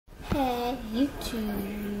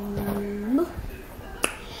YouTube.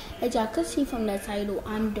 As y'all can see from the title,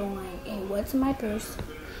 I'm doing a what's in my purse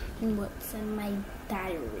and what's in my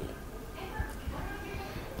diary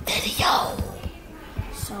video.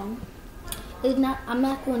 So I'm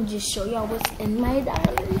not going to just show y'all what's in my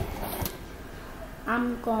diary.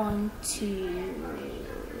 I'm going to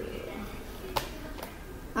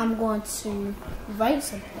write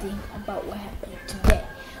something about what happened today.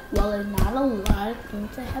 Well, there's not a lot of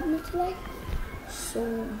things that happened today,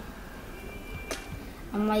 so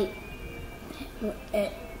I might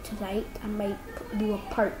tonight I might do a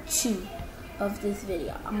part 2 of this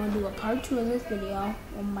video. I'm gonna do a part 2 of this video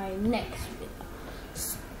on my next video.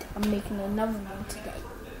 I'm making another one today,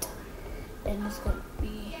 and it's gonna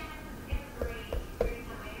be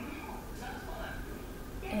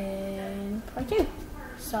in part 2.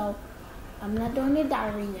 So I'm not doing a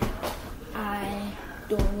diary now. I'm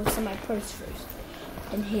doing what's in my purse first.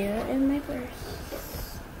 And here in my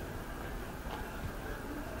purse.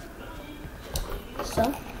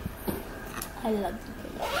 So I love the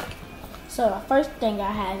purse. So the first thing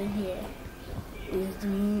I have in here is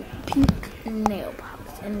the pink nail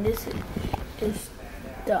polish, and this is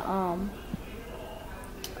the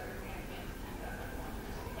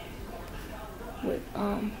with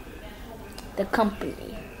the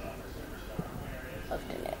company of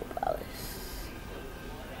the nail polish.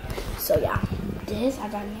 So yeah, this I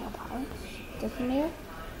got nail polish. This in there.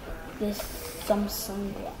 This some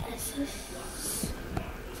sunglasses.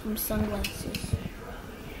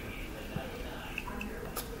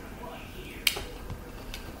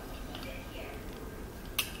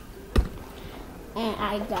 And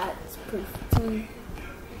I got perfume.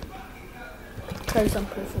 Some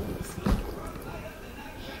perfumes.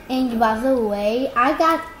 And by the way, I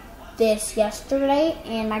got this yesterday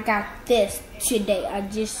and I got this today. I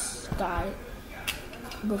just got it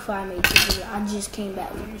before I made this video. I just came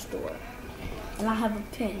back from the store. And I have a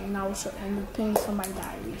pen, and I was showing the pen for my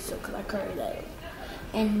diary, so cause I carry that.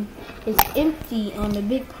 And it's empty on the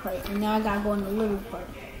big part, and now I gotta go in the little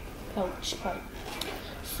pouch part.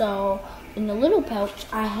 So in the little pouch,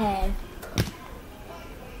 I have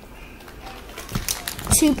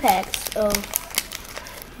 2 packs of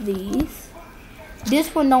these. This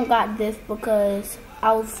one don't got this because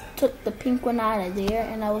I took the pink one out of there,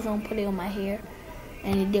 and I was gonna put it on my hair,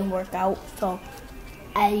 and it didn't work out. So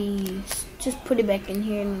I just put it back in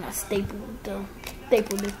here, and I stapled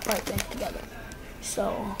this part back together.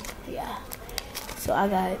 So yeah, so I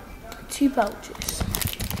got 2 pouches.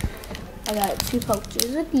 I got 2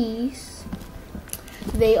 pouches of these.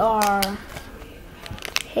 They are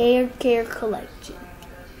hair care collection,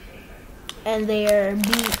 and they are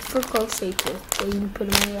beads for crochet twist. So you put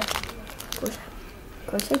them in your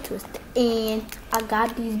crochet twist. And I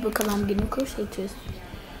got these because I'm getting crochet twist.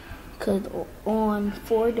 Because on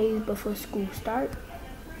 4 days before school start,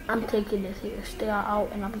 I'm taking this here stay out,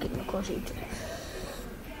 and I'm getting a crochet twist.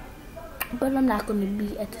 But I'm not going to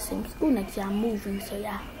be at the same school next year. I'm moving, so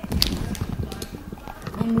yeah.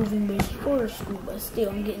 I'm moving before school, but still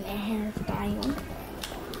I'm getting that hairstyle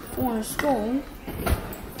for school.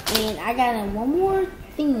 And I got one more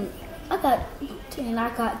thing. I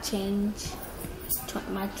got change.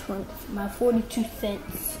 My 42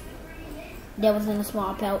 cents. That was in a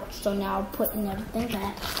small pouch, so now I'm putting everything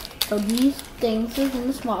back. So these things is in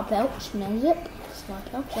the small pouch. Now zip the small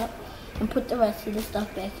pouch up and put the rest of the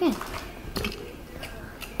stuff back in.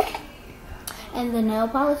 And the nail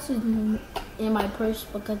polish is in my purse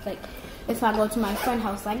because, like, if I go to my friend's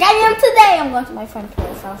house, like I am today, I'm going to my friend's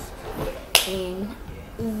house, and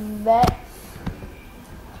that's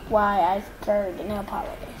why I carried the nail polish.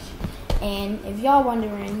 And if y'all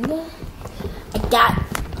wondering, I got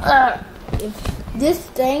if this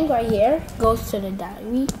thing right here goes to the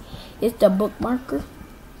diary, it's the bookmark,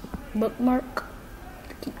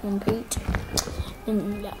 keep on page,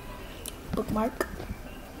 and yeah, bookmark,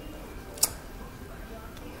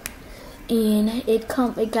 and it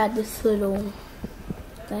got this little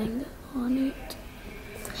thing on it.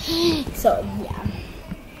 So yeah,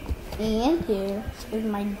 and here is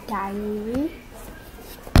my diary.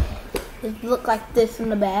 It look like this in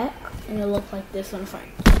the back, and it look like this in the front.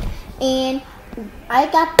 And I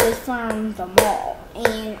got this from the mall,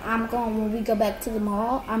 and when we go back to the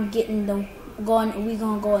mall, we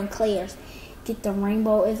gonna go in Claire's, get the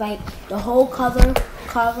rainbow. It's like the whole cover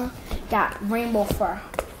got rainbow fur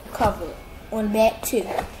cover on the back too,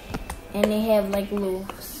 and they have like a little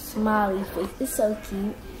smiley face. It's so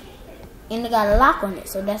cute, and it got a lock on it,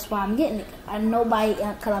 so that's why I'm getting it.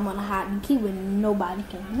 Cause I'm on a hot and key where nobody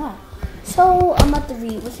can know. So I'm about to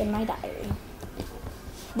read what's in my diary.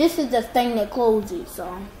 This is the thing that closes,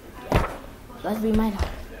 so yeah. Let's be my daughter.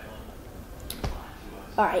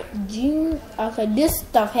 Alright, June. Okay, this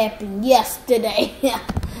stuff happened yesterday.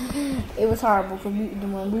 It was horrible because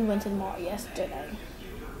when we went to the mall yesterday.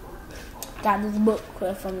 Got this book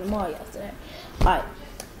from the mall yesterday. Alright,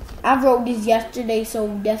 I wrote this yesterday,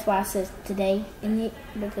 so that's why it says today in it,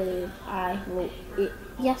 because I wrote it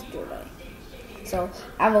yesterday. So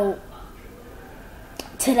I wrote,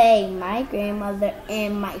 today my grandmother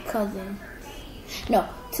and my cousin. No,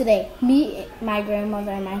 today me, my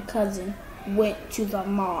grandmother and my cousin went to the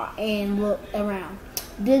mall and looked around.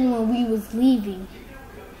 Then when we was leaving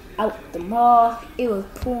out the mall, it was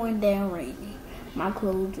pouring down raining. My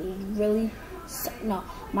clothes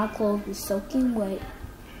was soaking wet.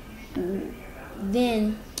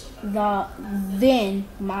 Then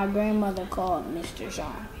my grandmother called Mr.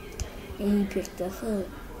 Sean and he picked us up.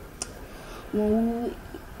 When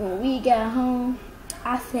we got home,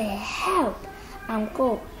 I said, help, I'm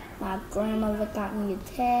cold. My grandmother got me a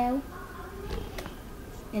towel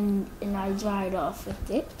and I dried off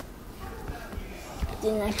with it.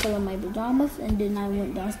 Then I put on my pajamas and then I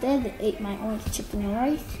went downstairs and ate my orange chicken and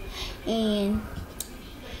rice, and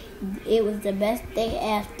it was the best day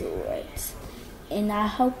afterwards. And I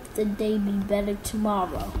hope the day be better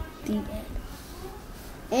tomorrow. The end.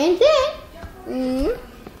 And then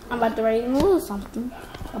I'm about to write a little something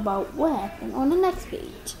about what happened on the next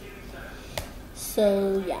page.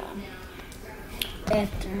 So yeah,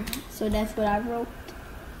 so that's what I wrote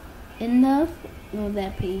in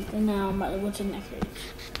that page, and now I'm about to go to the next page.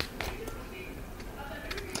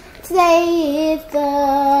 Today is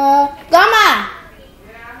Grandma!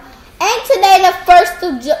 Ain't today the 1st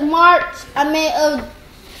of March? Of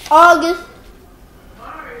August?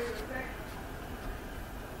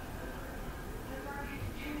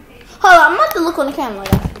 Hold on, I'm about to look on the camera.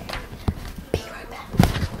 Be right back.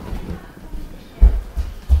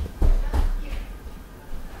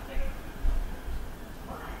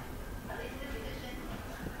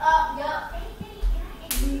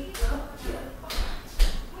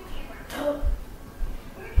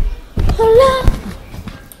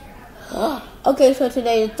 Okay, so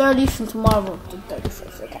today is 30th and tomorrow the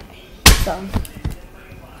 31st. Okay, so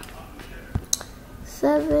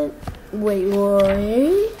 7.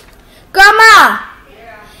 Wait. Grandma!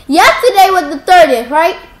 Yesterday was the 30th,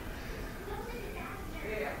 right?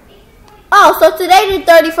 Oh, so today the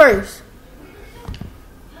 31st.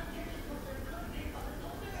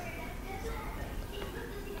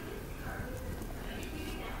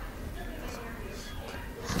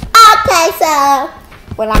 Okay, so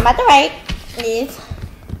what I'm about to write is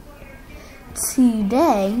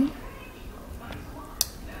today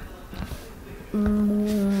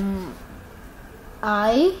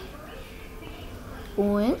I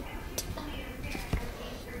went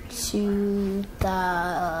to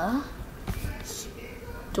the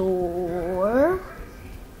store.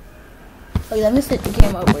 Okay, let me set the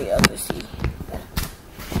camera over here to see.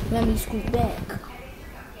 Let me scoot back.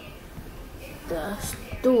 The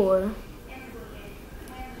store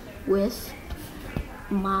with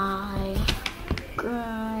my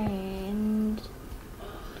grandma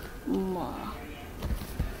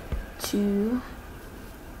to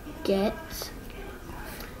get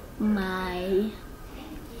my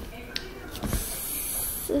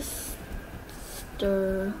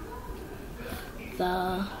sister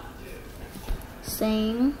the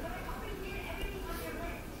same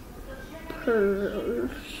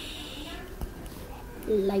purse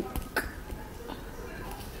like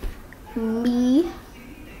me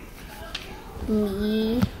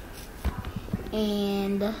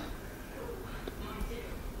and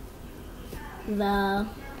the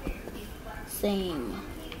same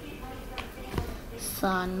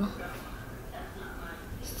sunglasses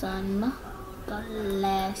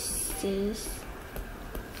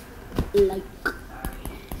like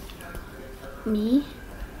me.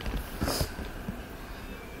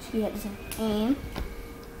 She had the same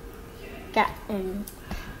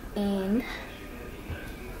and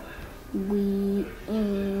we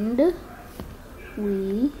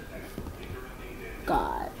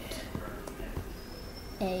got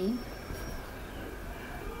a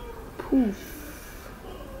poof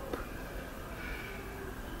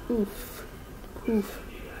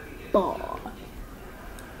ball.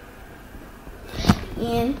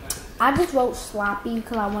 And I just wrote sloppy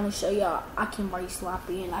because I want to show y'all I can write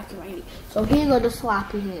sloppy and I can write it. So here go the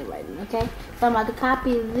sloppy handwriting, okay? So I'm about to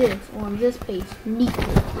copy this on this page neatly.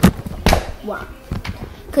 Wow.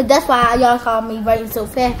 Because that's why y'all saw me writing so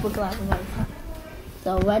fast because I can write fast.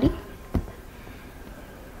 So ready?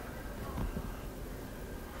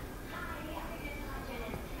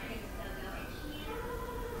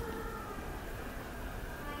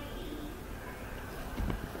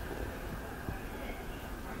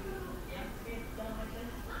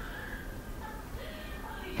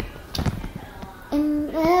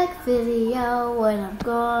 video, what I'm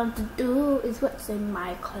going to do is what's in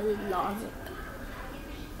my closet.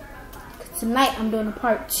 Tonight I'm doing a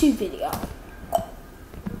part 2 video.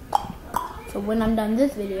 So when I'm done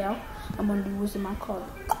this video, I'm gonna do what's in my closet.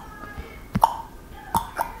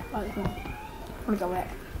 Alright, come on. I'm gonna go back.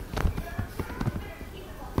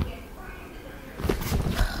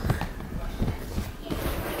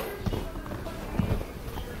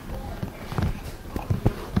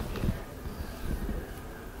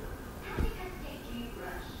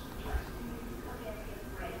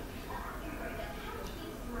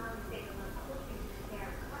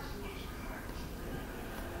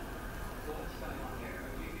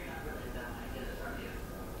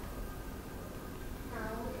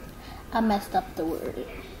 I messed up the word.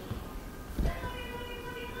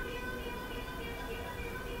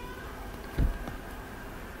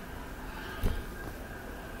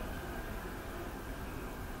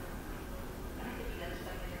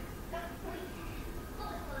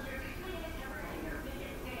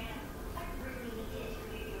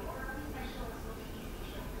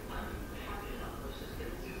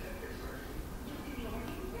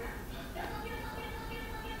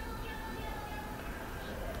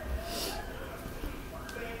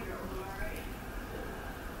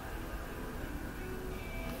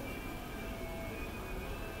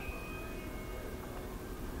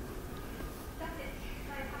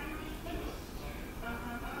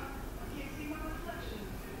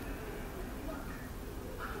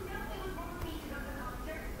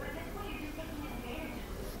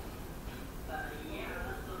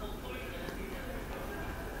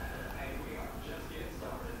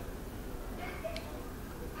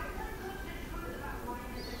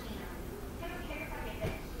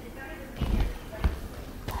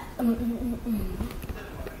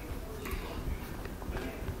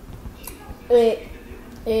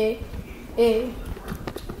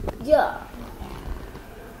 Yeah.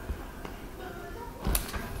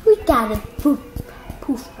 We got a poof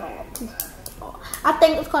ball. I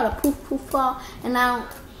think it's called a poof ball, and I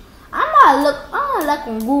might look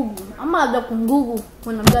on Google. I might look on Google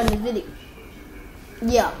when I'm done this video.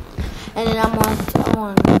 Yeah, and then I'm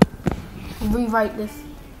gonna rewrite this.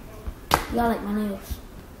 Y'all like my nails?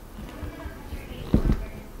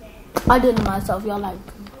 I did it myself. Y'all like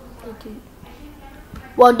them? Thank you.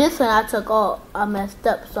 Well, this one I took off. I messed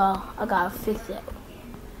up, so I gotta fix it.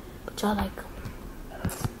 But y'all like them.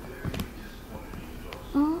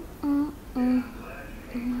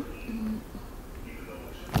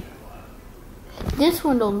 This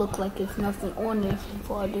one don't look like it's nothing on there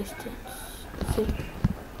for a distance. See?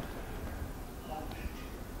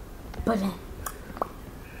 But then,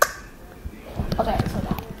 okay, so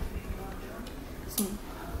that. See.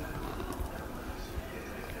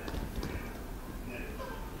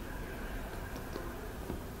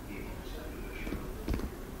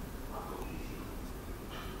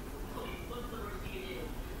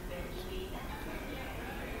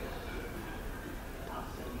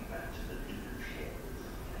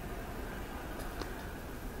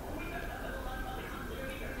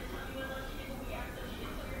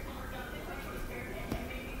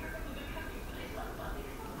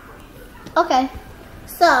 Okay,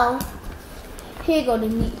 so here go the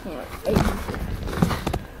meat here.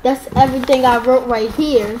 That's everything I wrote right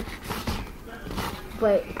here.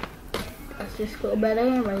 But let's just go better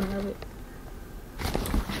handwriting of it.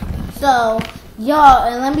 So y'all,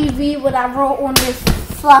 and let me read what I wrote on this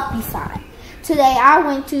floppy side. Today I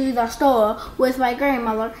went to the store with my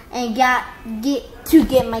grandmother and get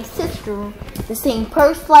my sister the same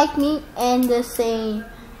purse like me and the same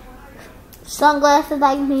sunglasses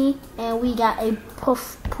like me, and we got a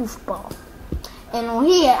poof ball. And on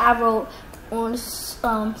here I wrote on the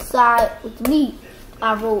side with me,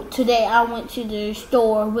 I wrote today I went to the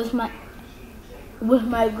store with my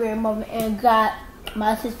grandmother and got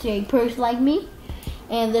my sister a purse like me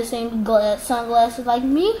and the same sunglasses like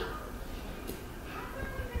me,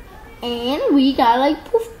 and we got a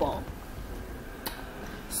poof ball.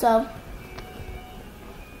 So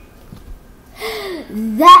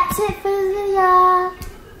that's it for the video.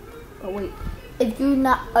 Oh wait, if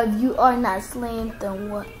you are not slammed, then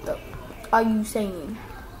what the are you saying?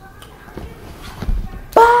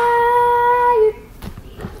 Bye.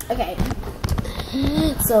 Okay.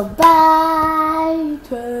 So bye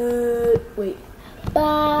YouTube. Wait.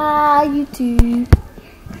 Bye YouTube.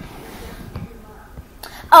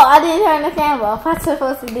 Oh, I didn't turn the camera off. I'm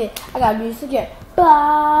supposed to do. I gotta do this again.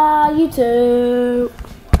 Bye YouTube.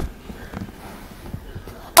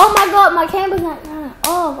 Oh my god, my camera's not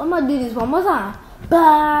off. I'm gonna do this one more time.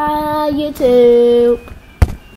 Bye YouTube.